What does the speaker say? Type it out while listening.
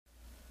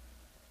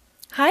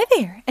Hi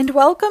there, and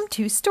welcome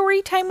to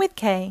Storytime with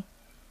Kay.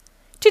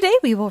 Today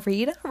we will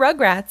read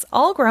Rugrats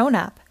All Grown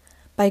Up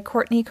by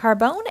Courtney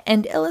Carbone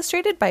and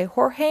illustrated by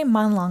Jorge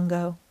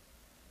Monlongo.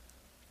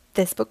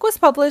 This book was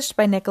published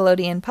by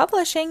Nickelodeon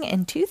Publishing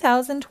in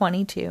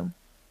 2022.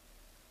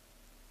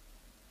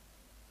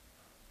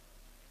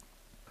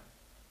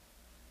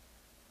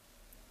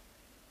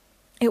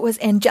 It was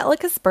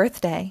Angelica's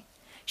birthday.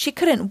 She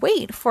couldn't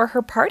wait for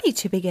her party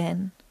to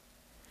begin.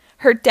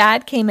 Her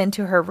dad came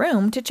into her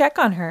room to check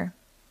on her.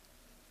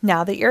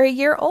 "Now that you're a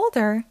year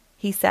older,"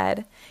 he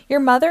said,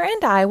 "your mother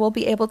and I will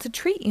be able to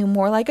treat you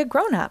more like a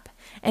grown-up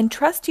and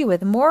trust you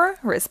with more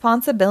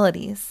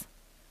responsibilities."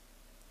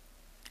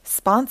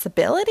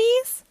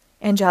 "Sponsibilities?"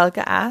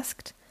 Angelica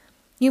asked.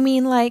 "You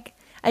mean like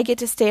I get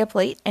to stay up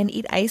late and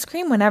eat ice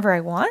cream whenever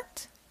I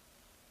want?"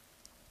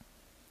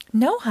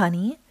 "No,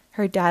 honey,"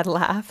 her dad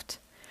laughed.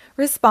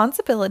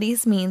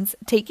 "Responsibilities means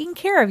taking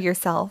care of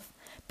yourself,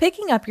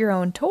 picking up your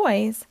own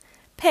toys,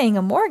 paying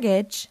a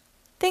mortgage,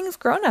 things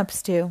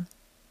grown-ups do."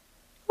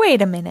 "Wait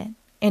a minute,"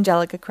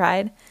 Angelica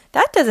cried.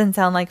 "That doesn't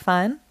sound like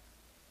fun."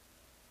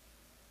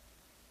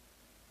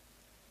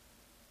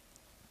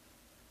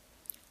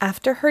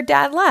 After her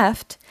dad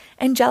left,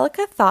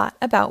 Angelica thought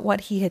about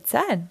what he had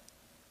said.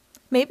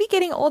 Maybe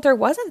getting older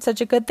wasn't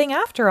such a good thing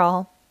after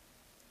all.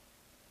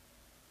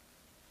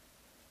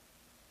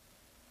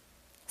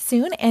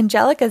 Soon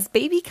Angelica's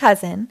baby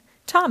cousin,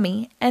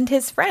 Tommy, and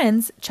his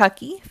friends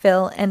Chucky,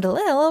 Phil, and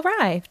Lil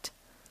arrived.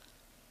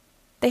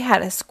 They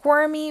had a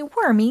squirmy,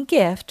 wormy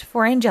gift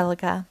for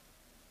Angelica.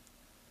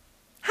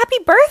 "Happy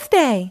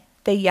birthday!"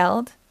 they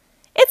yelled.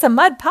 "It's a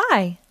mud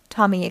pie!"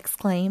 Tommy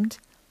exclaimed.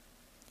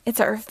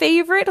 "It's our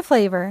favorite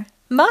flavor,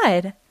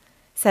 mud,"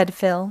 said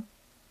Phil.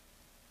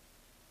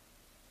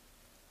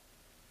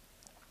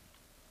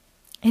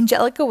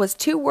 Angelica was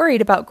too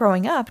worried about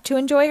growing up to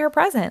enjoy her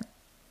present.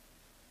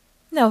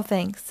 "No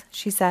thanks,"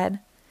 she said.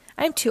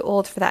 "I'm too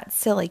old for that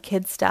silly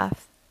kid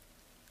stuff."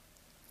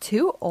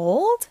 "Too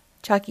old?"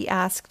 Chucky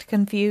asked,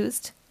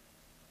 confused.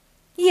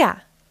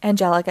 "Yeah,"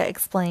 Angelica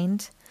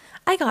explained.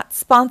 "I got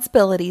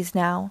sponsibilities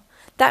now.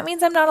 That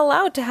means I'm not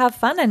allowed to have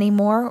fun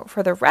anymore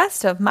for the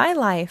rest of my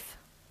life."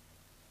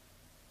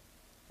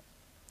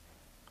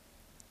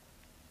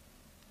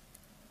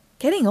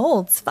 "Getting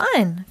old's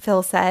fun,"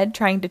 Phil said,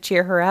 trying to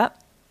cheer her up.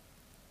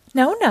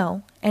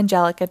 No,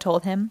 Angelica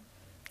told him.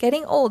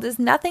 "Getting old is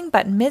nothing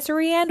but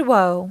misery and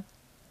woe."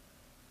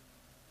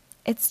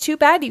 "It's too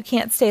bad you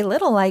can't stay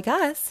little like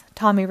us,"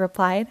 Tommy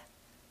replied.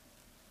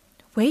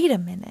 "Wait a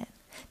minute.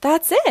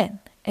 That's it!"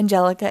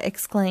 Angelica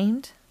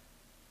exclaimed.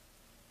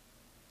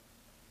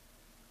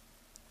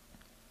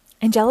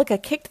 Angelica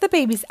kicked the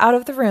babies out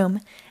of the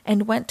room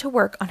and went to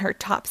work on her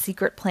top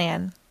secret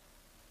plan.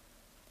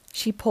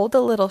 She pulled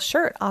a little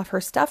shirt off her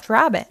stuffed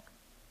rabbit.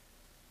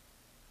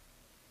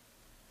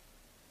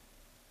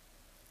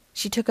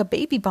 She took a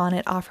baby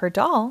bonnet off her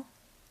doll.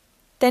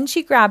 Then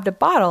she grabbed a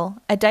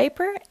bottle, a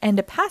diaper, and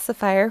a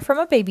pacifier from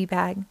a baby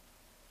bag.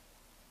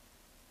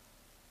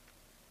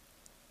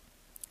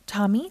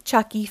 Tommy,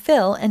 Chucky,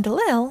 Phil, and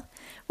Lil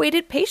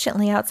waited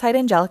patiently outside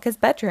Angelica's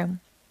bedroom.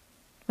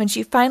 When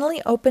she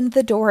finally opened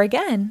the door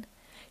again,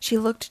 she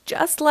looked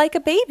just like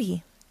a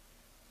baby.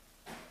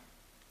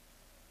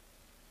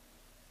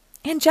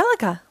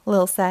 "Angelica,"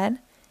 Lil said,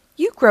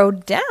 "you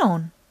growed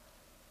down."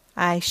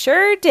 "I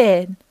sure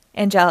did,"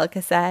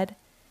 Angelica said.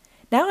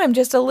 "Now I'm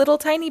just a little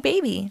tiny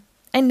baby,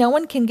 and no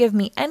one can give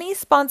me any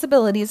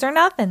sponsibilities or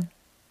nothing."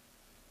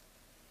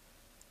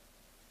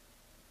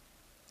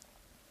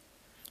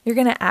 "You're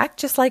going to act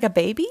just like a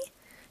baby?"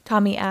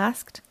 Tommy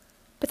asked.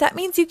 "But that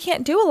means you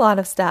can't do a lot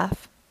of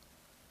stuff."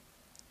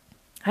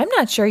 "I'm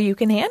not sure you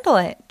can handle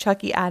it,"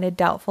 Chucky added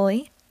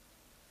doubtfully.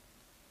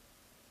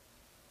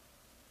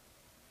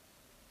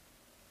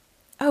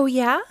 "Oh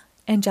yeah?"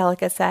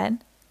 Angelica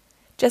said.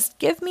 "Just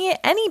give me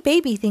any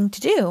baby thing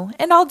to do,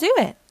 and I'll do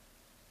it."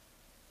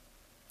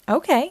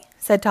 "Okay,"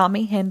 said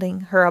Tommy,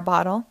 handing her a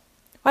bottle.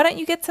 "Why don't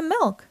you get some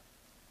milk?"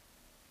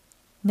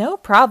 "No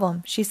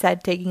problem," she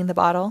said, taking the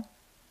bottle.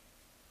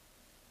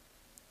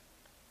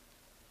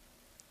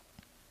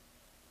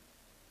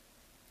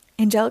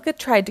 Angelica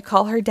tried to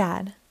call her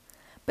dad,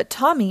 but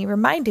Tommy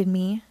reminded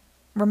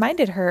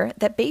her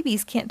that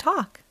babies can't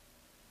talk.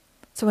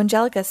 So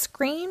Angelica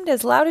screamed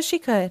as loud as she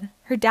could.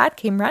 Her dad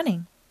came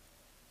running.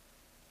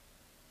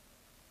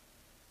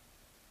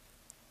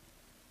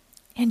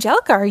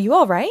 "Angelica, are you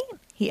all right?"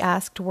 he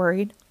asked,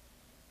 worried.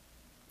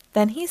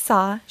 Then he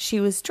saw she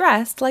was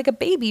dressed like a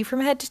baby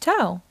from head to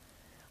toe.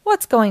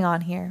 "What's going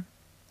on here?"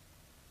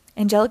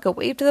 Angelica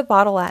waved the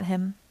bottle at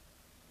him.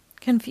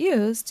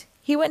 Confused,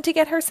 he went to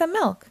get her some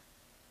milk.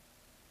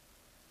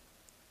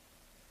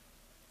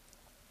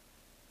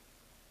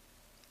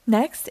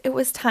 Next, it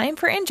was time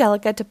for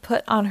Angelica to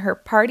put on her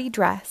party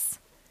dress.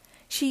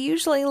 She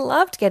usually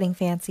loved getting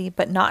fancy,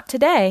 but not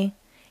today.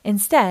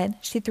 Instead,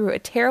 she threw a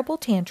terrible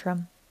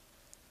tantrum.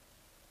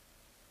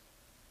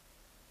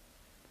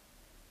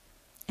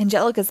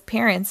 Angelica's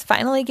parents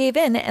finally gave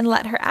in and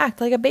let her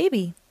act like a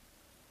baby.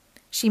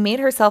 She made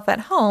herself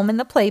at home in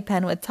the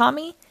playpen with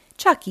Tommy,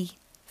 Chucky,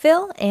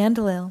 Phil and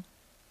Lil.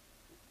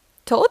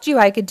 Told you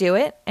I could do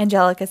it,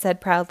 Angelica said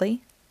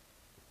proudly.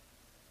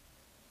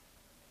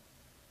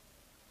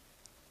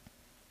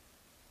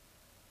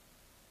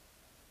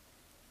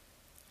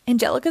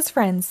 Angelica's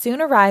friends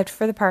soon arrived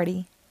for the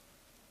party.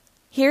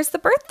 Here's the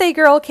birthday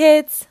girl,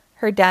 kids,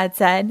 her dad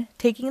said,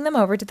 taking them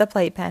over to the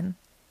playpen.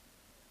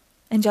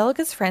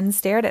 Angelica's friends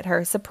stared at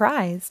her,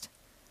 surprised.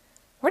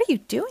 What are you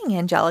doing,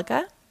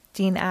 Angelica?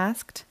 Jean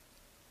asked.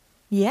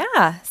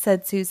 Yeah,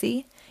 said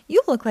Susie.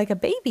 You look like a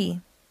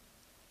baby.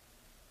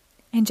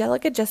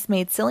 Angelica just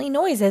made silly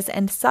noises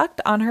and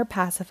sucked on her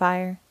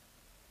pacifier.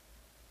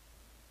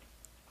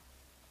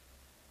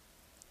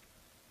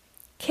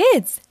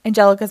 Kids,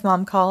 Angelica's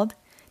mom called.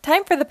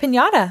 Time for the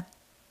piñata.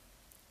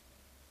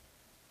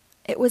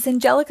 It was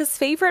Angelica's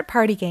favorite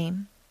party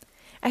game.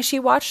 As she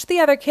watched the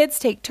other kids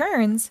take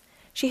turns,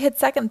 she had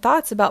second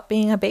thoughts about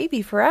being a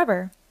baby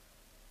forever.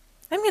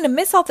 I'm going to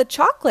miss all the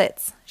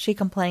chocolates, she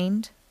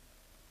complained.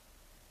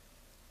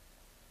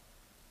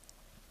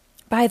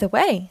 By the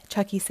way,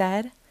 Chucky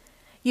said,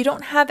 you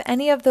don't have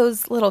any of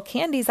those little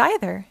candies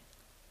either.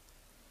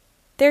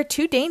 They're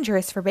too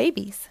dangerous for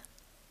babies.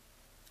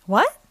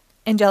 What?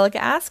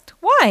 Angelica asked.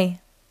 Why?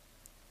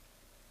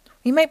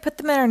 We might put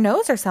them in our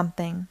nose or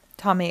something,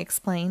 Tommy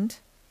explained.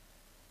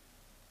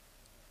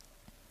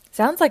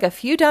 Sounds like a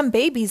few dumb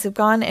babies have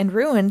gone and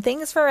ruined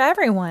things for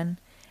everyone,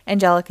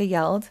 Angelica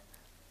yelled.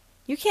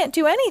 You can't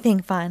do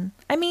anything fun.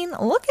 I mean,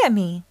 look at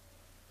me.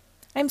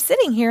 I'm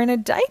sitting here in a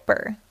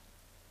diaper.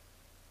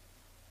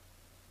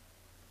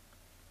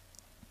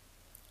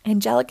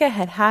 Angelica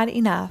had had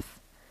enough.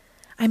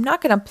 I'm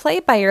not going to play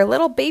by your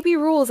little baby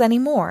rules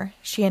anymore,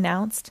 she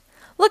announced.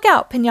 Look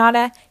out,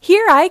 Piñata,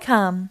 here I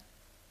come.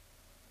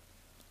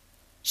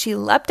 She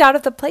leapt out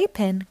of the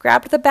playpen,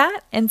 grabbed the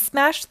bat, and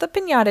smashed the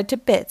piñata to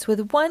bits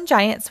with one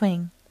giant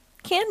swing.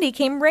 Candy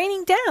came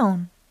raining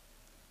down.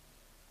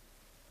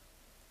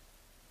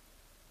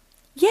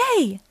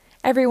 Yay!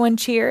 Everyone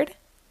cheered.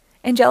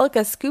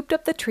 Angelica scooped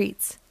up the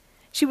treats.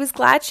 She was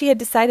glad she had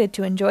decided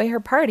to enjoy her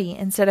party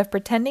instead of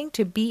pretending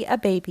to be a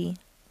baby.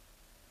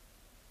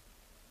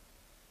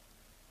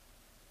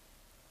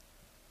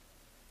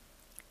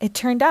 It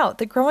turned out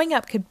that growing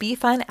up could be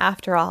fun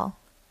after all.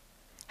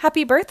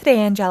 Happy birthday,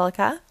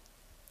 Angelica.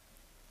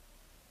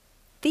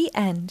 The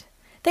end.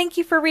 Thank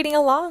you for reading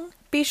along.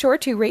 Be sure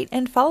to rate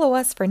and follow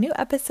us for new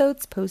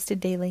episodes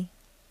posted daily.